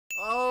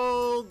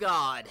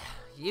God.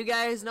 You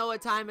guys know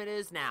what time it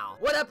is now.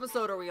 What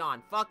episode are we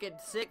on? Fucking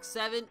 6,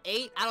 7,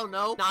 8? I don't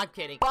know. Not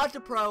kidding. Bot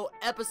to Pro,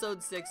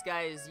 episode 6,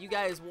 guys. You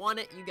guys want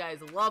it. You guys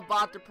love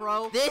Bot to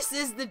Pro. This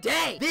is the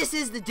day. This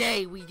is the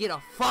day we get a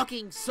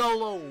fucking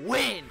solo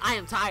win. I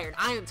am tired.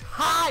 I am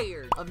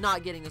tired of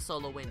not getting a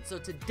solo win. So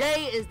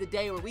today is the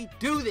day where we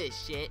do this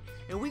shit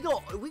and we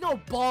go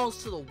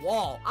balls to the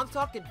wall. I'm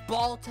talking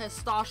ball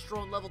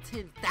testosterone level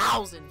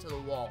 10,000 to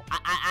the wall.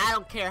 I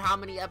don't care how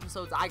many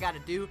episodes I gotta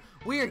do.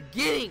 We're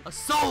getting a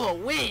solo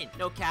win.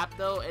 No cap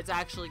though, it's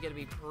actually gonna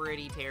be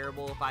pretty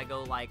terrible if I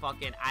go like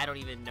fucking I don't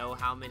even know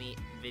how many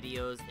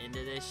videos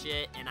into this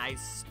shit and I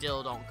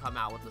still don't come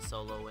out with a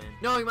solo win.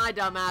 Knowing my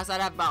dumbass,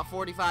 I'd have about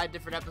 45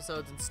 different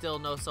episodes and still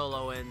no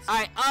solo wins.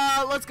 Alright,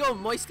 let's go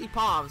Moisty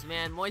Palms,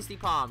 man. Moisty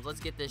Palms. Let's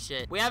get this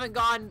shit. We haven't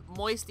gone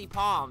Moisty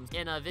Palms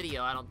in a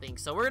video, I don't think.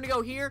 So we're gonna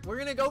go here. We're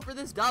gonna go for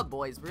this dub,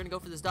 boys. We're gonna go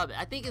for this dub.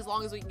 I think as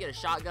long as we can get a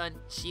shotgun,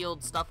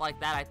 shield, stuff like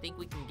that, I think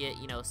we can get,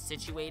 you know,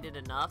 situated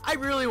enough. I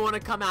really want to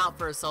come out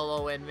for a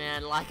solo win,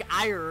 man. Like,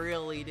 I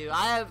really do.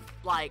 I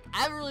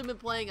haven't really been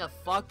playing a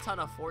fuck ton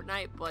of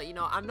Fortnite, but, you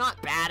know, I'm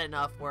not bad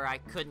enough where I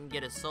couldn't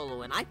get a solo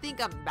win. I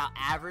think I'm about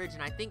average,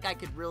 and I think I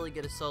could really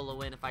get a solo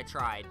win if I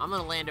tried. I'm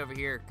gonna land over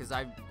here, because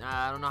I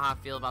don't know how I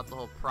feel about the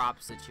whole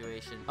prop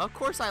situation. Of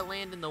course, I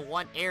land in the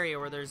one area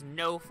where there's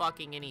no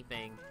fucking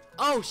anything.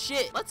 Oh,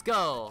 shit. Let's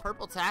go.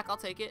 Purple tack. I'll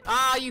take it.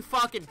 Ah, you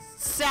fucking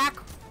sack.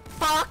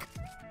 Fuck.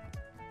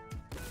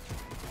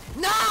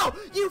 No!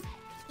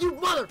 You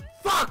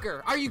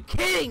motherfucker! Are you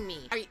kidding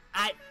me?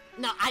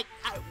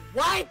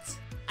 What?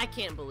 I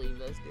can't believe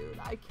this, dude.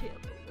 I can't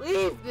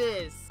believe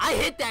this. I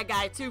hit that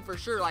guy too for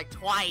sure, like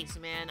twice,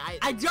 man.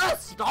 I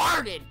just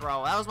started,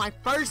 bro. That was my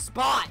first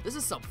spot. This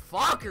is some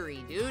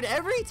fuckery, dude.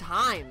 Every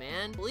time,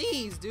 man.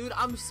 Please, dude.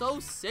 I'm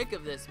so sick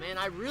of this, man.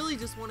 I really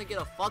just want to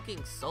get a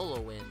fucking solo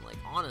win, like,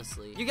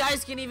 honestly. You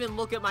guys can even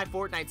look at my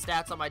Fortnite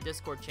stats on my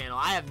Discord channel.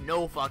 I have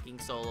no fucking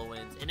solo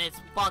wins, and it's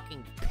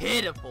fucking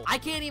pitiful. I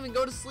can't even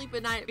go to sleep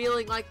at night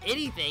feeling like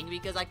anything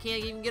because I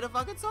can't even get a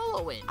fucking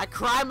solo win. I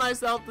cry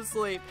myself to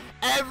sleep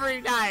every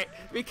night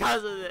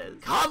because of this.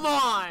 Come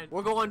on.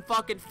 We're going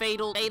fucking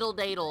fatal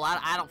datal.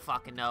 I don't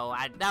fucking know.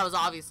 That was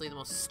obviously the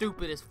most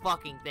stupidest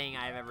fucking thing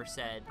I've ever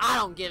said. I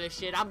don't give a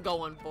shit. I'm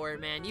going for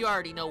it, man. You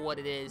already know what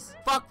it is.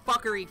 Fuck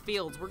fuckery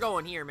fields. We're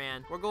going here,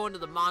 man. We're going to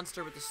the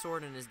monster with the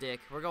sword in his dick.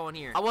 We're going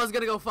here. I was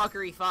gonna go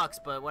fuckery fucks,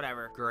 but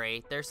whatever.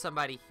 Great. There's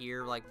somebody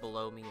here, like,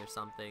 below me or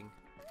something.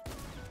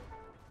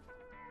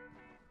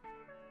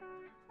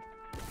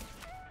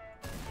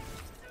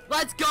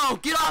 Let's go!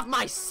 Get off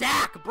my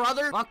sack,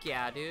 brother! Fuck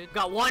yeah, dude.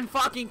 Got one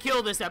fucking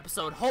kill this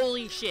episode.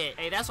 Holy shit.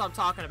 Hey, that's what I'm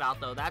talking about,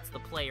 though. That's the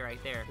play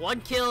right there. One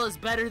kill is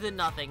better than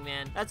nothing,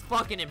 man. That's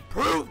fucking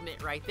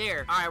improvement right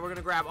there. Alright, we're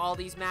gonna grab all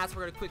these mats.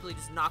 We're gonna quickly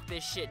just knock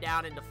this shit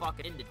down into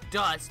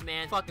dust,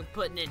 man. Fucking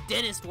putting in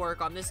dentist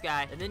work on this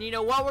guy. And then you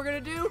know what we're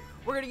gonna do?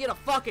 We're gonna get a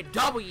fucking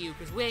W,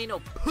 because we ain't no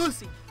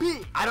pussy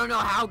bitch. I don't know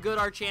how good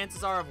our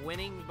chances are of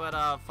winning, but,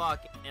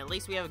 fuck. At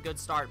least we have a good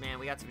start, man.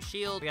 We got some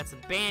shield, we got some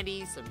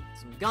bandies, some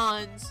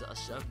guns,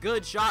 a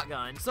good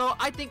shotgun. So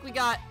I think we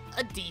got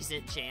a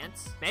decent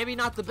chance. Maybe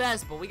not the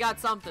best, but we got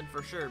something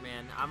for sure,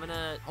 man. I'm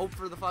gonna hope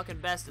for the fucking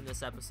best in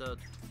this episode.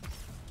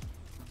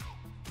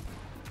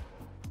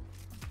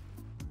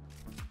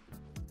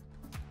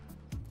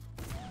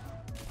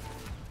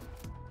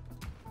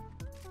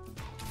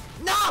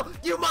 No!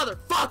 You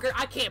motherfucker!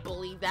 I can't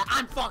believe that.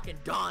 I'm fucking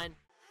done.